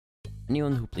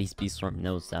Anyone who plays Beaststorm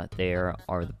knows that there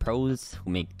are the pros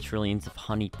who make trillions of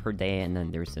honey per day, and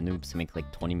then there's the noobs who make like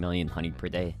 20 million honey per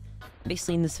day.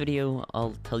 Basically, in this video,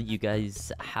 I'll tell you guys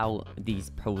how these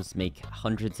pros make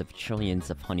hundreds of trillions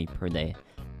of honey per day.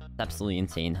 It's absolutely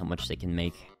insane how much they can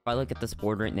make. If I look at this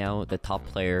board right now, the top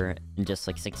player, in just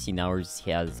like 16 hours,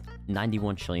 he has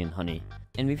 91 trillion honey.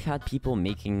 And we've had people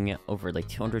making over like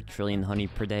 200 trillion honey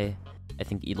per day. I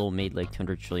think Elo made like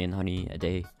 200 trillion honey a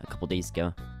day a couple days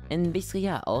ago. And basically,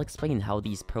 yeah, I'll explain how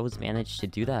these pros manage to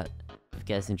do that. If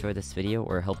you guys enjoyed this video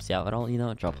or helps you out at all, you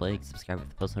know, drop a like, subscribe with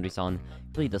the post notifications on.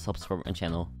 It really does help support my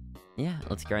channel. Yeah,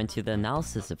 let's get into the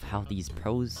analysis of how these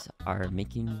pros are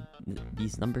making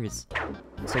these numbers.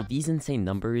 So these insane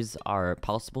numbers are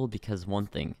possible because one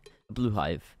thing, the Blue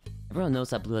Hive. Everyone knows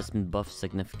that Blue has been buffed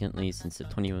significantly since the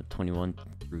 2021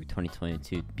 through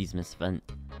 2022 Beastmas event.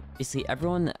 Basically,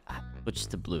 everyone switched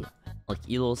to Blue. Like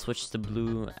Elo switched to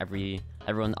Blue,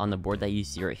 everyone on the board that you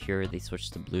see right here, they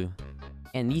switched to Blue.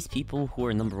 And these people who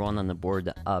were number 1 on the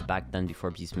board back then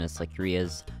before Beastmas, like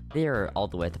Yarikz, they are all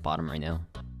the way at the bottom right now.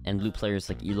 And blue players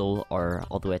like Elo are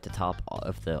all the way at the top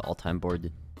of the all-time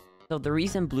board. So the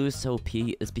reason blue is so OP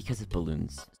is because of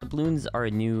balloons. So balloons are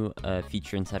a new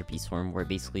feature inside of Beaststorm where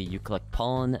basically you collect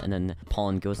pollen and then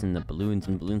pollen goes in the balloons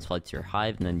and balloons fly to your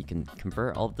hive and then you can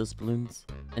convert all of those balloons.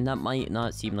 And that might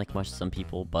not seem like much to some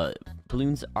people, but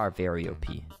balloons are very OP.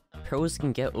 Pros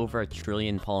can get over 1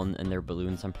 trillion pollen in their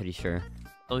balloons, I'm pretty sure.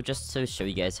 So just to show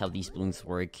you guys how these balloons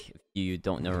work, if you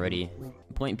don't know already,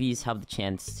 point Bs have the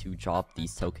chance to drop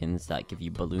these tokens that give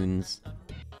you balloons.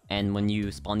 And when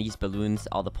you spawn these balloons,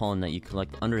 all the pollen that you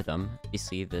collect under them,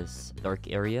 basically this dark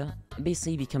area, it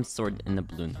basically becomes stored in the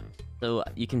balloon. So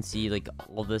you can see like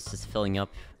all this is filling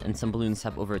up, and some balloons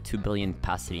have over 2 billion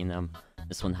capacity in them.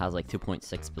 This one has like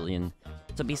 2.6 billion.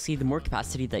 So basically the more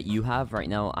capacity that you have, right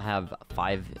now I have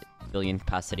 5 billion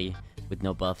capacity with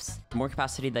no buffs. The more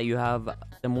capacity that you have,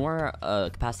 the more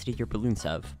capacity your balloons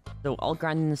have. So I'll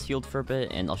grind in this field for a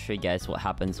bit and I'll show you guys what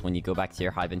happens when you go back to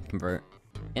your hive and convert.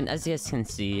 And as you guys can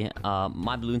see,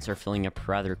 my balloons are filling up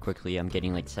rather quickly. I'm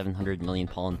getting like 700 million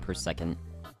pollen per second.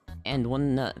 And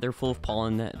when they're full of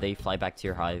pollen, they fly back to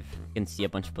your hive. You can see a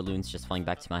bunch of balloons just flying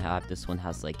back to my hive. This one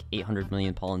has like 800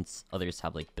 million pollens. Others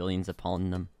have like billions of pollen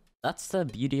in them. That's the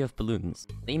beauty of balloons.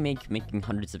 They make making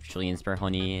hundreds of trillions per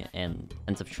honey and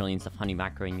tens of trillions of honey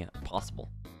macroing possible.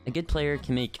 A good player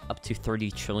can make up to 30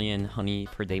 trillion honey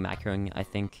per day macroing, I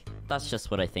think. That's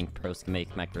just what I think pros can make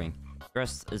macroing. The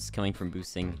rest is coming from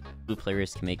boosting. Blue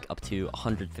players can make up to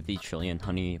 150 trillion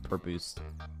honey per boost. It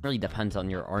really depends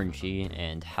on your RNG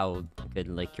and how good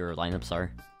like your lineups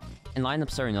are. And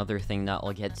lineups are another thing that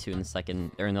I'll get to in a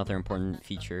second. They're another important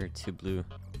feature to blue.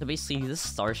 So basically, this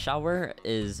star shower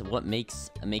is what makes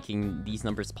making these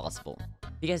numbers possible.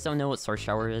 If you guys don't know what star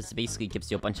shower is, it basically gives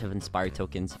you a bunch of inspired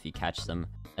tokens if you catch them.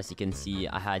 As you can see,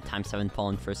 I had times 7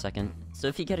 pollen for a second. So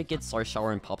if you get a good star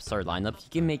shower and pop star lineup, you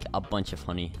can make a bunch of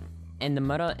honey. And the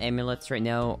meta amulets right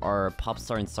now are pop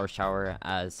star and star shower,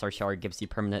 as star shower gives you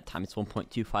permanent times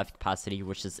 1.25 capacity,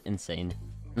 which is insane.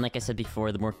 And like I said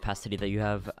before, the more capacity that you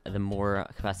have, the more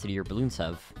capacity your balloons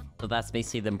have. So that's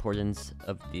basically the importance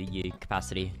of the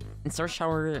capacity. And Star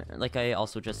Shower, like I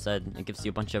also just said, it gives you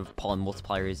a bunch of pollen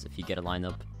multipliers if you get a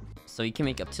lineup. So you can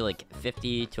make up to like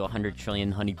 50 to 100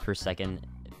 trillion honey per second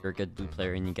if you're a good blue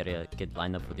player and you get a good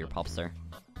lineup with your pop star.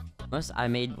 Most I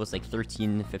made was like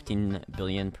 15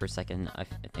 billion per second, I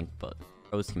think, but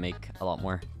pros can make a lot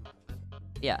more.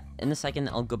 Yeah, in a second,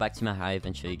 I'll go back to my hive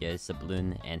and show you guys the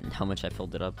balloon and how much I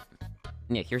filled it up.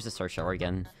 And yeah, here's the star shower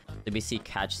again. They basically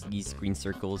catch these green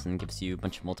circles and gives you a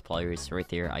bunch of multipliers. So right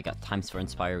there, I got times 4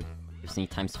 inspired, gives me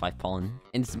times 5 pollen.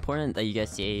 And it's important that you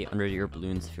guys stay under your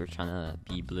balloons if you're trying to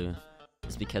be blue.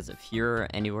 It's because if you're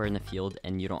anywhere in the field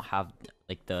and you don't have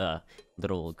like the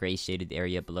little gray shaded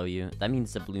area below you, that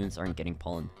means the balloons aren't getting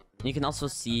pollen. And you can also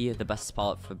see the best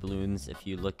spot for balloons if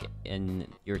you look in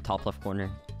your top left corner.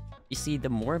 You see, the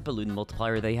more balloon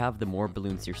multiplier they have, the more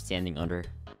balloons you're standing under.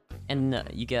 And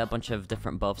you get a bunch of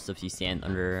different buffs if you stand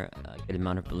under a good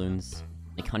amount of balloons.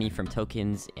 Like honey from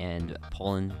tokens and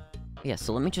pollen. Yeah,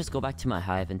 so let me just go back to my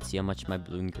hive and see how much my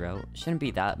balloon grew out. Shouldn't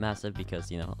be that massive because,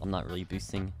 you know, I'm not really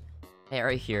boosting. Hey,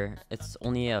 right here, it's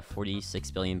only a 46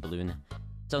 billion balloon.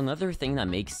 So another thing that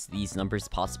makes these numbers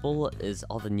possible is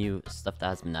all the new stuff that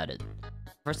has been added.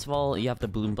 First of all, you have the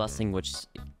balloon blessing, which,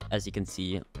 as you can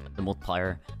see, the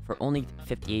multiplier. For only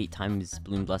 58 times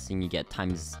balloon blessing, you get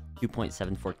times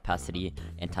 2.74 capacity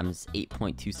and times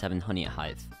 8.27 honey at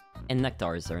hive. And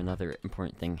nectars are another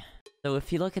important thing. So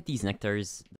if you look at these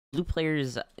nectars, blue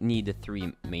players need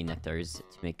 3 main nectars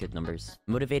to make good numbers.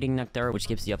 Motivating nectar, which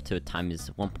gives you up to times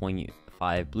 1.5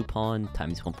 1.5 blue pollen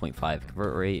times 1.5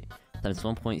 convert rate times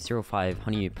 1.05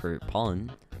 honey per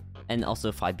pollen, and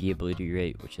also 5B ability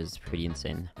rate, which is pretty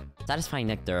insane. Satisfying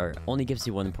nectar only gives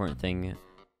you one important thing.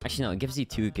 Actually, no, it gives you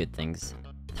two good things.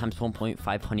 Times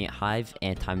 1.5 honey at hive,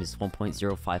 and times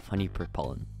 1.05 honey per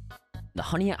pollen. The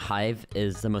honey at hive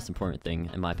is the most important thing,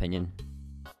 in my opinion.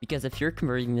 Because if you're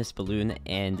converting this balloon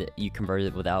and you convert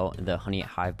it without the honey at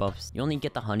hive buffs, you only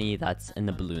get the honey that's in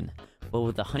the balloon. But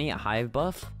with the honey at hive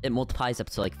buff, it multiplies up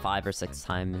to like 5 or 6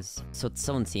 times. So it's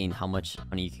so insane how much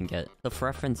honey you can get. So for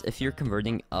reference, if you're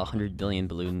converting a 100 billion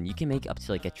balloon, you can make up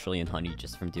to like 1 trillion honey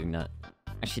just from doing that.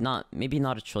 Actually, maybe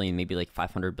not 1 trillion, maybe like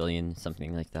 500 billion,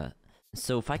 something like that.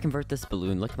 So if I convert this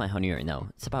balloon, look at my honey right now.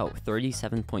 It's about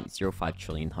 37.05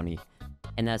 trillion honey.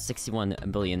 And that's 61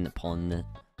 billion pollen in it.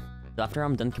 So after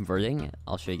I'm done converting,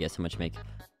 I'll show you guys how much I make.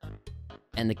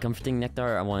 And the comforting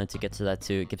nectar, I wanted to get to that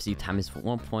too. It gives you times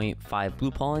 1.5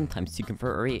 blue pollen, times 2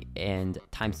 convert rate, and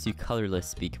times 2 colorless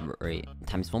speed convert rate,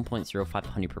 times 1.05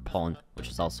 honey per pollen, which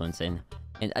is also insane.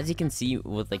 And as you can see,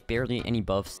 with like barely any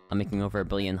buffs, I'm making over 1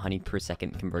 billion honey per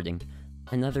second converting.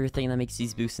 Another thing that makes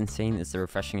these boosts insane is the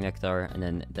refreshing nectar, and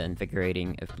then the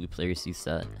invigorating if blue players use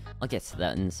that. I'll get to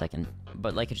that in a second.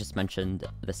 But like I just mentioned,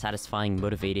 the satisfying,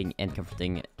 motivating, and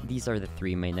comforting, these are the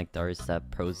 3 main nectars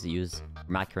that pros use,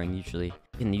 macroing usually.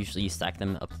 You can usually stack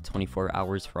them up to 24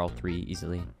 hours for all 3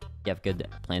 easily. You have good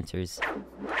planters.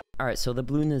 Alright, so the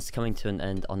balloon is coming to an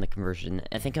end on the conversion.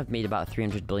 I think I've made about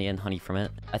 300 billion honey from it.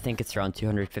 I think it's around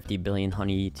 250 billion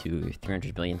honey to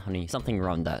 300 billion honey, something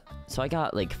around that. So I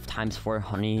got like times 4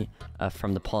 honey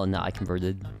from the pollen that I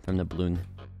converted from the balloon,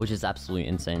 which is absolutely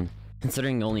insane.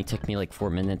 Considering it only took me like 4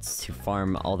 minutes to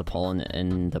farm all the pollen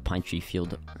in the pine tree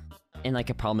field. And like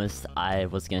I promised, I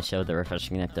was gonna show the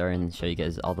refreshing nectar and show you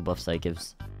guys all the buffs that it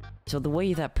gives. So the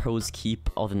way that pros keep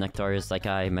all the nectars, like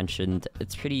I mentioned,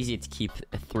 it's pretty easy to keep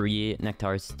 3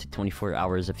 nectars to 24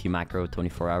 hours if you macro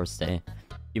 24 hours a day.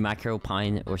 You macro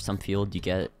pine or some field, you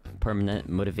get permanent,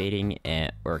 motivating,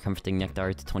 or comforting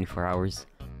nectar to 24 hours.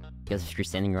 Because if you're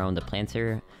standing around the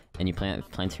planter, and you plant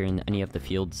planter in any of the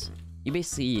fields, you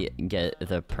basically get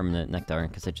the permanent nectar,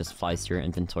 because it just flies to your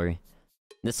inventory.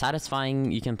 The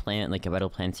satisfying, you can plant like a metal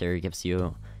planter, gives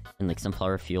you in like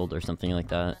sunflower field or something like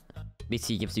that.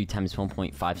 Basically gives you times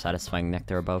 1.5 satisfying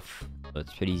nectar buff, so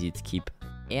it's pretty easy to keep.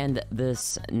 And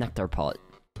this nectar pot,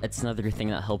 it's another thing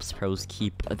that helps pros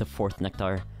keep the 4th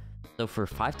nectar. So for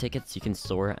 5 tickets, you can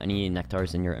store any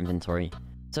nectars in your inventory.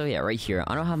 So yeah, right here,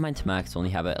 I don't have mine to max, only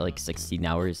have it at like 16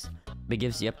 hours. But it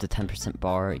gives you up to 10%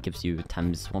 bar, it gives you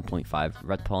times 1.5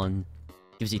 red pollen,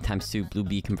 gives you times 2 blue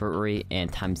bee convert rate,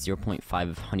 and times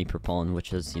 0.5 honey per pollen,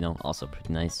 which is, you know, also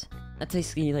pretty nice. That's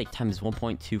basically like times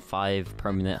 1.25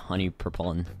 permanent honey per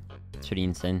pollen. It's pretty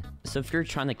insane. So if you're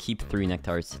trying to keep 3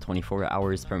 nectars to 24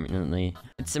 hours permanently,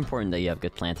 it's important that you have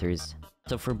good planters.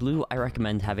 So for blue, I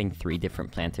recommend having 3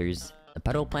 different planters. The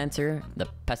petal planter, the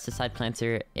pesticide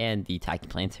planter, and the tacky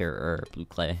planter or blue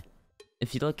clay.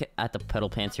 If you look at the petal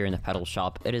planter in the petal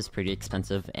shop, it is pretty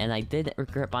expensive, and I did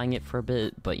regret buying it for a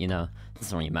bit, but you know, it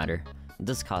doesn't really matter.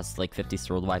 This costs like 50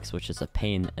 swirl wax, which is a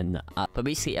pain in the ass. But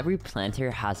basically, every planter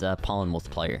has a pollen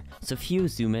multiplier. So if you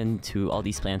zoom in to all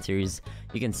these planters,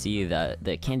 you can see that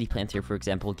the candy planter, for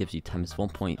example, gives you times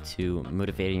 1.2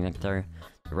 motivating nectar.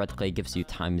 The red clay gives you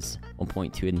times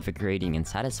 1.2 invigorating and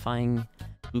satisfying.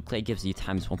 Blue clay gives you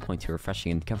times 1.2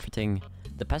 refreshing and comforting.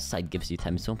 The pesticide gives you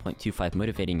times 1.25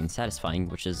 motivating and satisfying,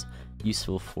 which is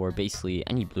useful for basically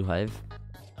any blue hive.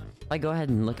 If I go ahead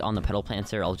and look on the petal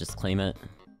planter, I'll just claim it.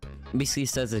 Basically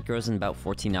says it grows in about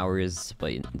 14 hours,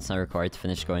 but it's not required to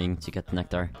finish growing to get the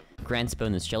nectar. Grants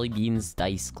bonus jelly beans,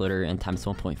 dice, glitter, and times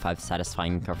 1.5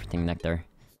 satisfying comforting nectar.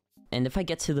 And if I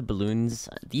get to the balloons,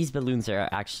 these balloons are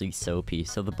actually so OP.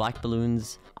 So the black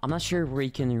balloons, I'm not sure where you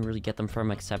can really get them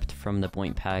from except from the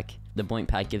Buoyant pack. The Buoyant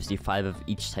pack gives you 5 of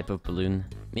each type of balloon.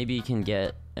 Maybe you can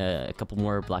get a couple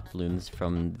more black balloons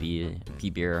from the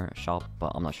V-Beer shop,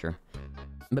 but I'm not sure.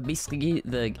 But basically,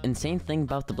 the insane thing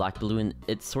about the black balloon,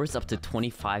 it soars up to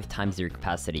 25 times your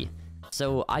capacity.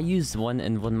 So I used one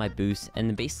in one of my boosts, and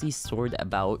it basically stored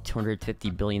about 250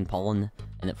 billion pollen,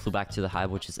 and it flew back to the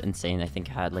hive, which is insane. I think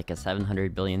it had like a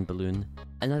 700 billion balloon.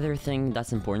 Another thing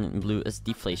that's important in blue is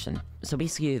deflation. So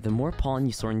basically, the more pollen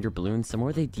you store in your balloons, the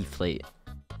more they deflate.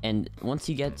 And once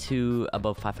you get to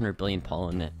above 500 billion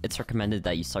pollen, it's recommended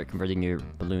that you start converting your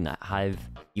balloon at hive,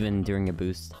 even during a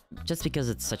boost, just because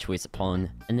it's such a waste of pollen.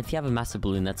 And if you have a massive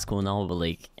balloon, that's cool and all, but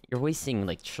like, you're wasting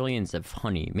like trillions of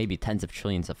honey, maybe tens of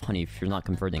trillions of honey if you're not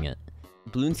converting it.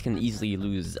 Balloons can easily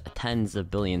lose tens of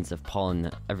billions of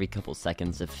pollen every couple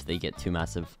seconds if they get too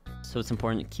massive. So it's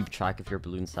important to keep track of your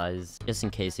balloon size, just in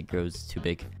case it grows too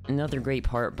big. Another great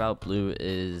part about Blue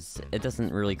is it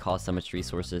doesn't really cost that much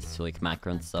resources to like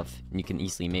macro and stuff. And you can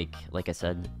easily make, like I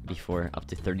said before, up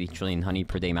to 30 trillion honey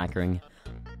per day macroing.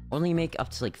 Only make up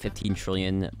to like 15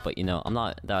 trillion, but you know, I'm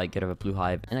not that good of a blue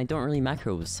hive, and I don't really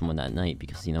macro with someone at night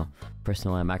because, you know, the person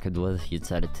who I macroed with, he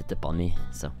decided to dip on me,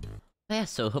 so. Yeah,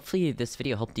 so hopefully this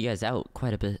video helped you guys out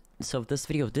quite a bit. So if this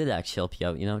video did actually help you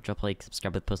out, you know, drop a like,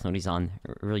 subscribe with post notifications on.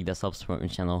 It really does help support my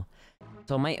channel.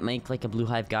 So I might make like a blue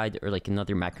hive guide or like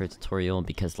another macro tutorial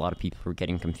because a lot of people were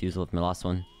getting confused with my last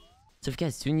one. So if you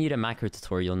guys do need a macro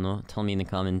tutorial, no, tell me in the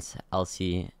comments. I'll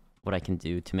see what I can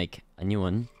do to make a new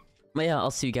one. But yeah, I'll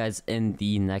see you guys in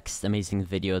the next amazing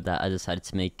video that I decided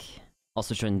to make.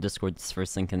 Also join the Discord,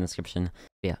 first link in the description.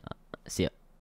 But yeah, see ya.